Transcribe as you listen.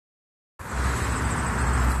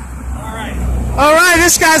right,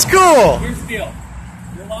 this guy's cool. Here's the deal.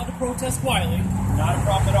 You're allowed to protest quietly. Not a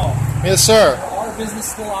problem at all. Yes, sir. Our business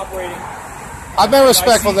is still operating. I've been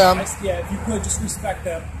respectful of them. Yeah, if you could, just respect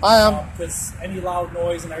them. I am. Because any loud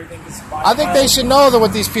noise and everything is fine. I think they should know that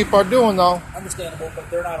what these people are doing, though. Understandable, but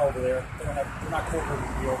they're not over there. They're not cooperating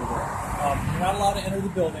to be over there. You're not allowed to enter the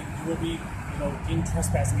building. You will be, deemed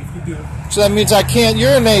trespassing if you do. So that means I can't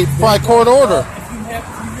urinate by court order. If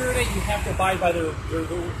you urinate, you have to abide by their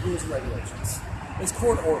rules and regulations. It's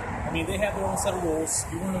court order. I mean, they have their own set of rules.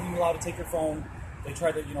 You weren't even allowed to take your phone. They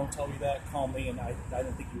tried to, tell you that calmly, and I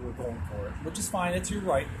didn't think you were going for it, which is fine. It's your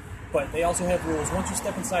right. But they also have rules. Once you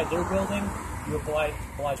step inside their building, you're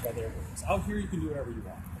obliged by their rules. Out here, you can do whatever you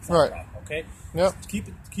want. It's not a problem, okay? Yep.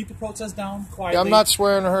 Keep the protest down quietly. Yeah, I'm not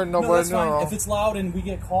swearing or hurting nobody. No, that's fine. If it's loud and we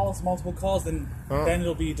get multiple calls, then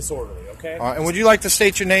it'll be disorderly, okay? All right. And would you like to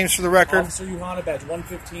state your names for the record? Officer Johanna Badge,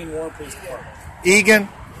 115 Warren Police Department. Egan?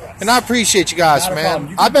 Yes. And I appreciate you guys,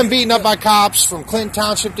 man. I've been beaten up by cops from Clinton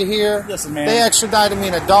Township to here. Listen, man. They extradited me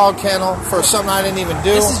in a dog kennel for something I didn't even do.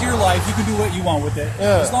 This is your life. You can do what you want with it.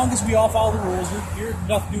 Yeah. As long as we all follow the rules, you're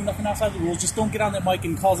doing nothing outside the rules. Just don't get on that mic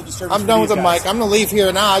and cause a disturbance. I'm done with the mic. I'm going to leave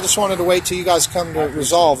here now. I just wanted to wait till you guys come to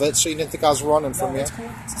resolve it so you didn't think I was running from you. Cool.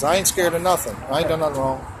 Because I ain't scared of nothing. I ain't done nothing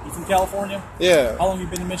wrong. You from California? Yeah. How long have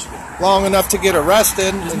you been in Michigan? Long enough to get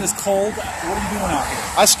arrested. Isn't this cold? What are you doing out here?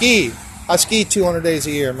 I ski. I ski 200 days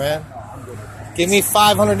a year, man. Give me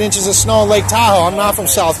 500 inches of snow in Lake Tahoe. I'm not from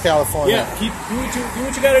South California. Yeah, do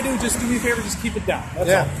what you got to do. Just do me a favor. Just keep it down.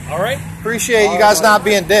 That's all right? Appreciate you guys not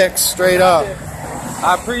being dicks, straight up.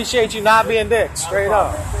 I appreciate you not being dicks, straight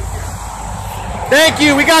up. Thank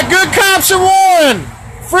you. We got good cops in Warren.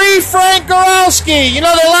 Free Frank Goralski.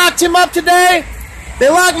 They locked him up today. They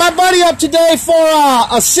locked my buddy up today for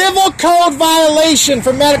a civil code violation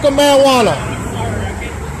for medical marijuana.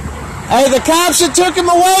 Hey, the cops that took him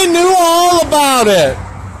away knew all about it.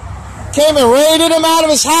 Came and raided him out of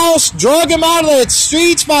his house, drug him out of the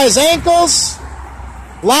streets by his ankles,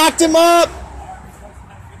 locked him up.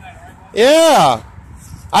 Yeah.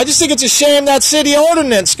 I just think it's a shame that city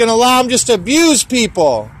ordinance is going to allow him just to abuse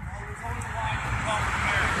people.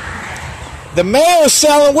 The mayor's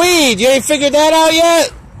selling weed. You ain't figured that out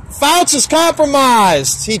yet? Fouts is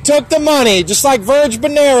compromised. He took the money, just like Verge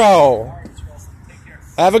Bonero.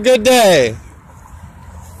 Have a good day.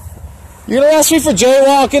 You gonna ask me for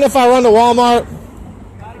jaywalking if I run to Walmart?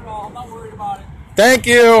 Not at all. I'm not worried about it. Thank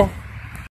you.